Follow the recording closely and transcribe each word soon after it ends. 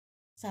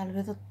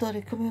Salve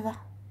dottore, come va?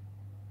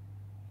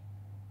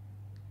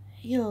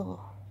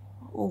 Io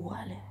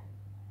uguale,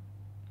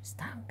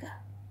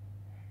 stanca.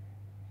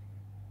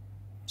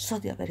 So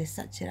di aver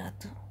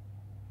esagerato.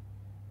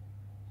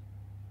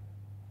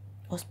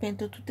 Ho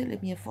spento tutte le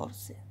mie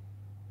forze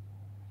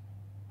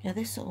e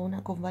adesso ho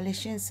una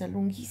convalescenza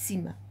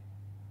lunghissima.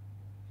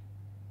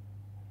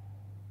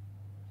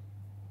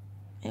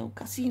 È un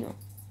casino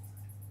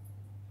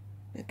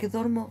perché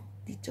dormo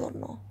di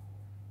giorno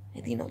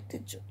e di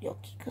notte gli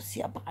occhi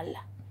così a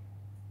palla.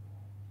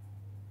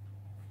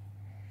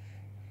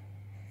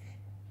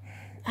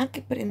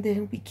 Anche prendere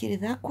un bicchiere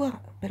d'acqua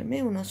per me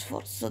è uno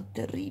sforzo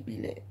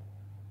terribile.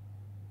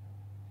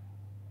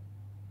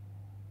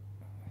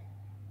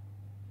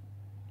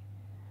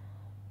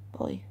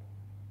 Poi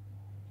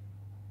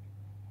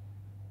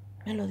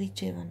me lo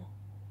dicevano,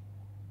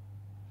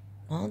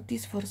 non ti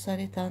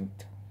sforzare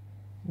tanto,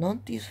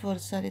 non ti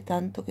sforzare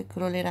tanto che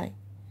crollerai.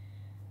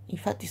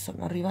 Infatti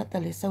sono arrivata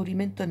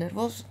all'esaurimento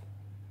nervoso.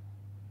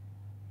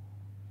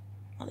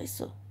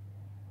 Adesso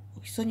ho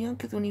bisogno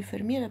anche di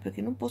un'infermiera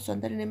perché non posso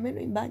andare nemmeno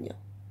in bagno.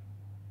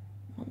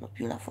 Non ho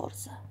più la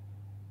forza.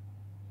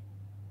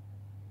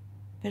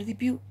 Per di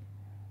più,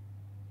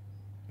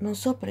 non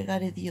so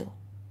pregare Dio,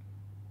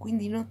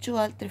 quindi non ho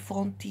altre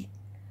fonti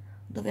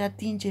dove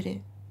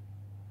attingere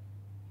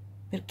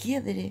per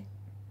chiedere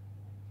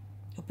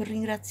o per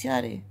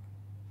ringraziare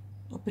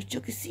o per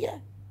ciò che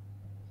sia.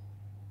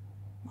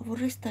 Ma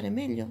vorrei stare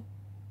meglio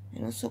e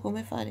non so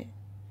come fare.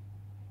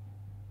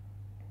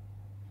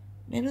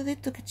 Mi hanno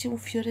detto che c'è un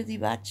fiore di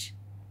Bach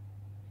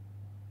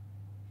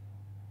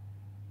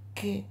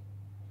che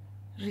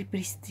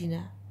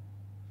ripristina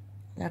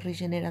la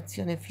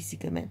rigenerazione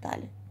fisica e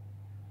mentale.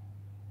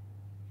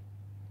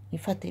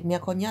 Infatti mia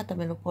cognata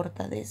me lo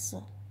porta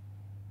adesso.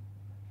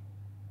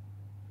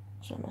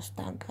 Sono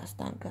stanca,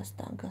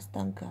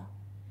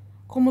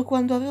 come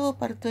quando avevo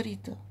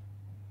partorito,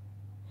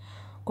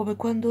 come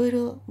quando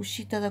ero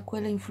uscita da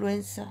quella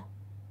influenza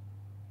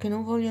che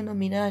non voglio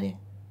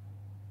nominare.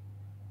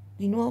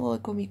 Di nuovo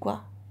eccomi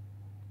qua,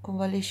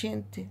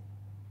 convalescente,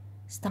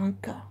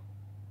 stanca,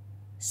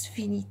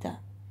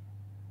 sfinita.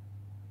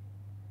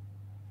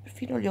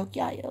 Perfino gli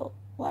occhiali, oh,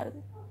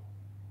 guarda,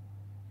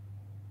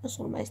 non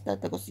sono mai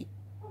stata così.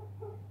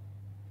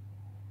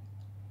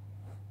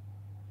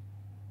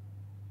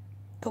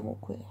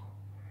 Comunque,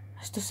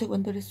 sto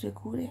seguendo le sue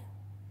cure.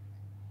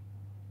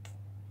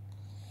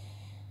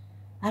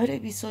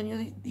 Avrei bisogno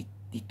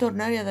di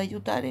tornare ad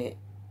aiutare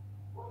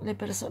le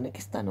persone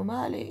che stanno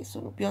male,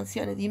 sono più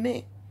anziane di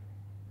me,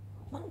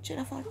 ma non ce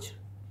la faccio.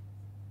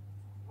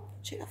 Non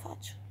ce la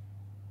faccio.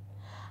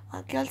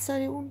 Anche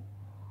alzare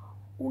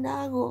un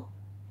ago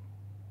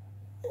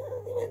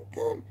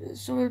diventa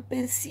solo il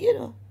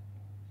pensiero,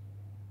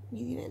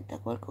 mi diventa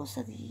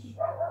qualcosa di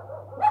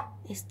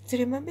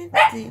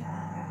estremamente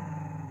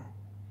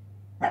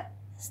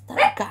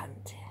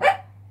stancante.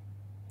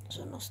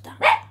 Sono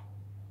stanca.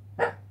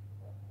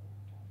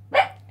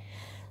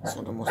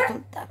 Sono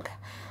molto stanca.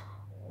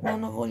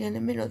 Non ho voglia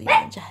nemmeno di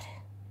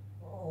mangiare.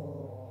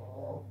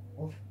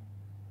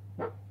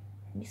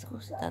 Mi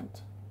scusi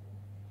tanto.